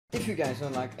If you guys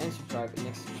don't like and subscribe in the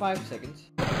next 5 seconds.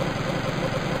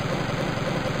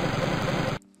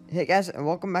 Hey guys, and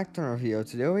welcome back to another video.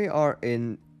 Today we are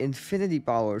in Infinity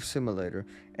Power Simulator,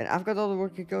 and I've got all the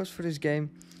working codes for this game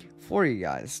for you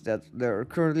guys that there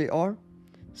currently are.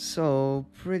 So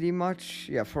pretty much,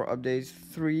 yeah, for update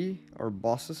 3 or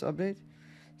bosses update.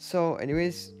 So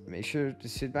anyways, make sure to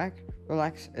sit back,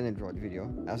 relax, and enjoy the video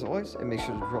as always, and make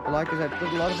sure to drop a like as I put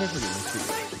a lot of effort in this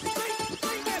video.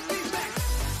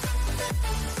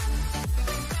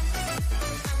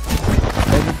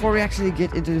 Before we actually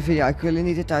get into the video, I quickly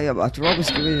need to tell you about the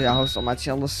Roblox community I host on my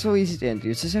channel. It's so easy to enter.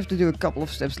 You just have to do a couple of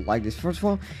steps like this. First of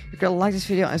all, you can like this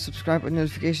video and subscribe with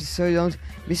notifications so you don't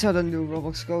miss out on new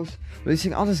Roblox codes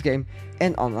releasing on this game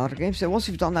and on other games. And once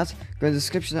you've done that, go in the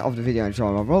description of the video and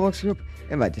join my Roblox group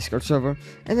and my Discord server.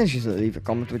 And then just leave a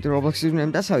comment with the Roblox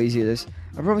username. That's how easy it is.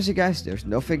 I promise you guys, there's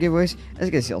no fake giveaways, as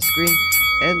you can see on screen.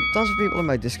 And tons of people in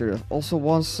my Discord have also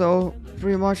won. So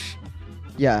pretty much,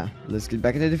 yeah, let's get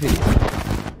back into the video.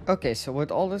 Okay, so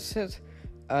with all this said,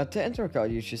 to enter a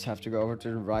code you just have to go over to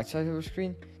the right side of the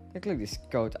screen and click this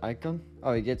code icon.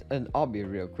 Oh, you get an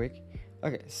obby real quick.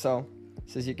 Okay, so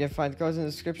since you can find codes in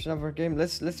the description of our game,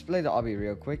 let's play the obby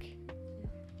real quick.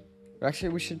 Actually,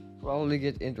 we should probably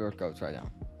get into our codes right now,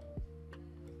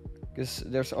 because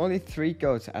there's only 3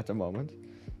 codes at the moment,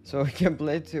 so we can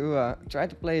play to try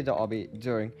to play the obby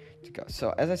during the code.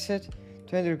 So as I said,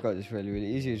 to enter a code is really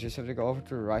easy. You just have to go over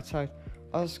to the right side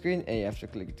on the screen and you have to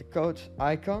click the code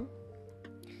icon,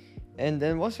 and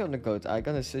then once you're on the code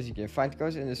icon, it says you can find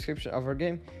codes in the description of our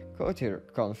game. Code here,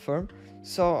 confirm.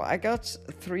 So I got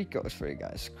 3 codes for you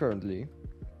guys currently.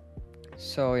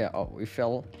 So yeah, oh, we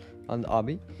fell on the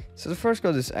obby. So the first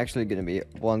code is actually gonna be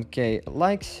 1k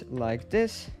likes, like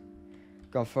this.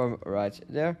 Confirm right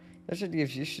there. That's what it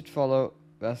gives. You should follow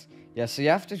best. Yeah, so you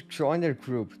have to join their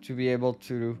group to be able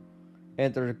to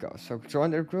enter the code. So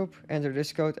join their group, enter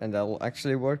this code, and that will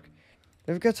actually work.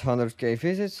 We've got 100k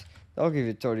visits. That'll give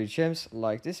you 30 gems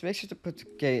like this. Make sure to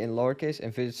put k in lowercase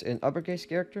and visits in uppercase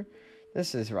character.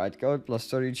 This is right code plus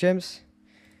 30 gems.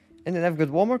 And then I've got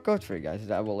one more code for you guys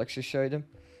that I will actually show you them.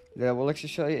 That I will actually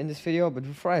show you in this video. But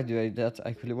before I do that,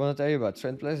 I quickly want to tell you about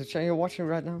trendplayz, the channel you're watching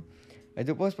right now. I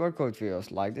do post more code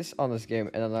videos like this on this game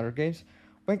and on other games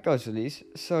when codes release.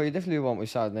 So you definitely won't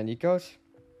miss out on any codes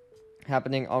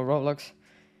happening on Roblox.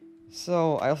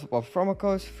 So I also post promo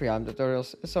codes, free item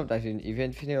tutorials, and sometimes even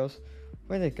event videos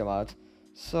when they come out.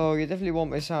 So you definitely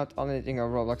won't miss out on anything on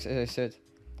Roblox, as I said.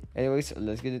 Anyways,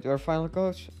 let's get into our final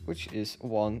code, which is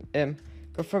 1M.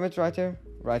 Confirm it right there.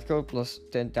 Right code plus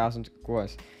 10,000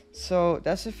 coins. So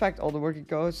that's in fact all the working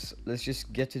codes. Let's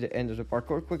just get to the end of the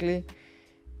parkour quickly.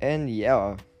 And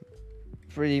yeah,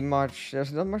 pretty much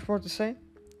there's not much more to say,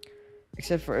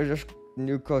 except for there's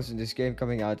new codes in this game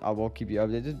coming out. I will keep you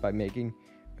updated by making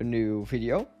a new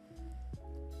video.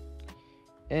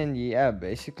 And yeah,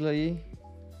 basically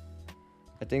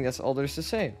I think that's all there is to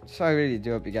say. So I really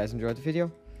do hope you guys enjoyed the video,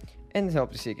 and I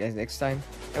hope to see you guys next time.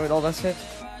 And with all that said,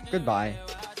 goodbye.